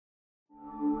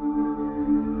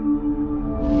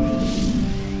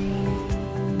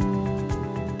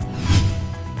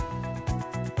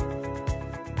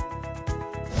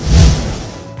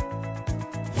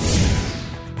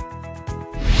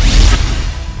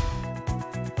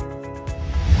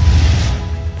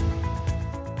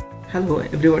Hello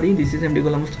everybody, this is MD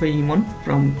Mustafa Iman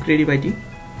from Creative IT.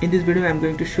 In this video I am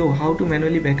going to show how to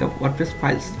manually backup WordPress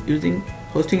files using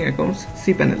hosting accounts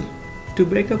cPanel. To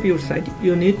backup your site,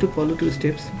 you need to follow two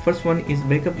steps. First one is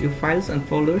backup your files and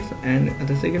folders, and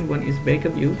the second one is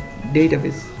backup your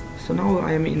database. So now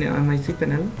I am in my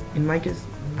cPanel. In my case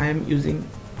I am using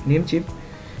Namecheap.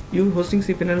 Your hosting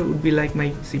cPanel would be like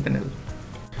my cPanel.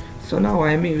 So now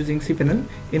I am using cPanel.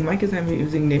 In my case I am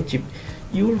using Namecheap.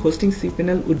 Your hosting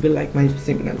cPanel would be like my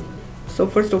cPanel. So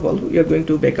first of all, we are going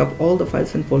to backup all the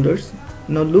files and folders.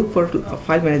 Now look for a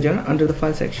file manager under the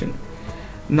file section.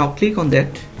 Now click on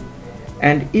that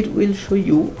and it will show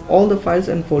you all the files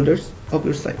and folders of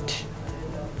your site.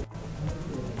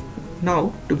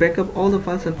 Now to backup all the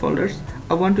files and folders,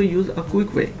 I want to use a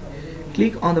quick way.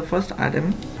 Click on the first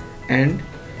item and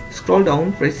scroll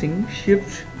down pressing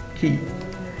Shift key,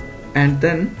 and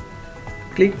then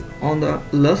click on the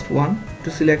last one to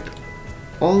select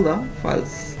all the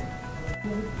files.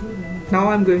 Now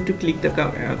I'm going to click the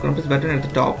compress button at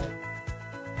the top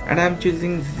and I'm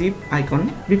choosing zip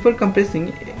icon. Before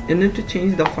compressing, you need to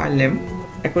change the file name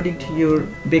according to your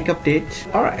backup date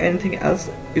or anything else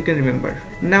you can remember.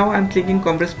 Now I'm clicking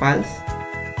compress files.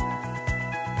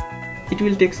 It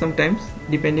will take some time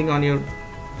depending on your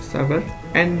server,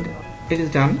 and it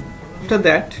is done. After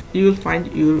that you will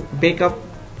find your backup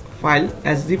file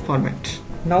as zip format.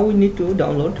 Now we need to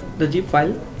download the zip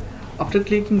file. After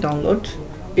clicking download,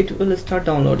 it will start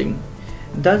downloading.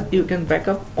 Thus you can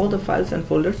backup all the files and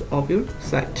folders of your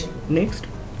site. Next,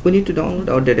 we need to download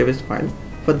our database file.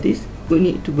 For this we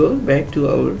need to go back to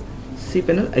our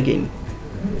cPanel again.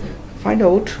 Find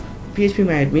out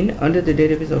phpMyAdmin under the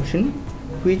database option,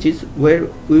 which is where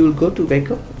we will go to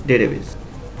backup database.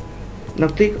 Now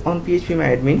click on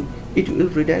phpMyAdmin. It will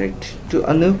redirect to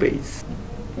a new page.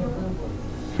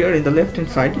 Here in the left hand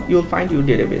side you will find your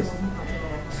database.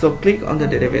 So click on the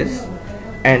database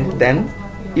and then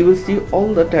you will see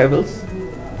all the tables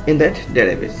in that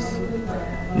database.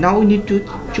 Now we need to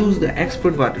choose the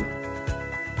export button.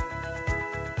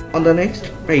 On the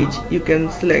next page you can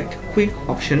select quick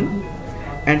option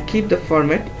and keep the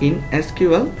format in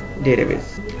SQL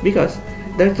database, because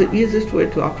that's the easiest way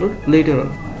to upload later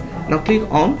on. Now click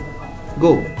on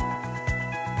go.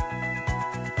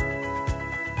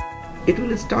 It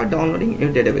will start downloading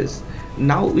your database.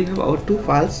 Now we have our two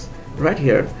files right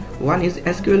here. One is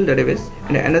SQL database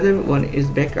and another one is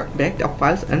backed up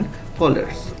files and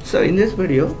folders. So in this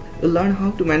video you'll learn how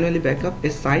to manually backup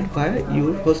a site via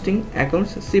your hosting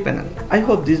accounts cPanel. I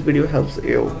hope this video helps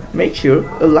you. Make sure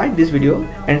to like this video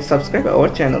and subscribe our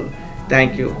channel.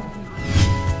 Thank you.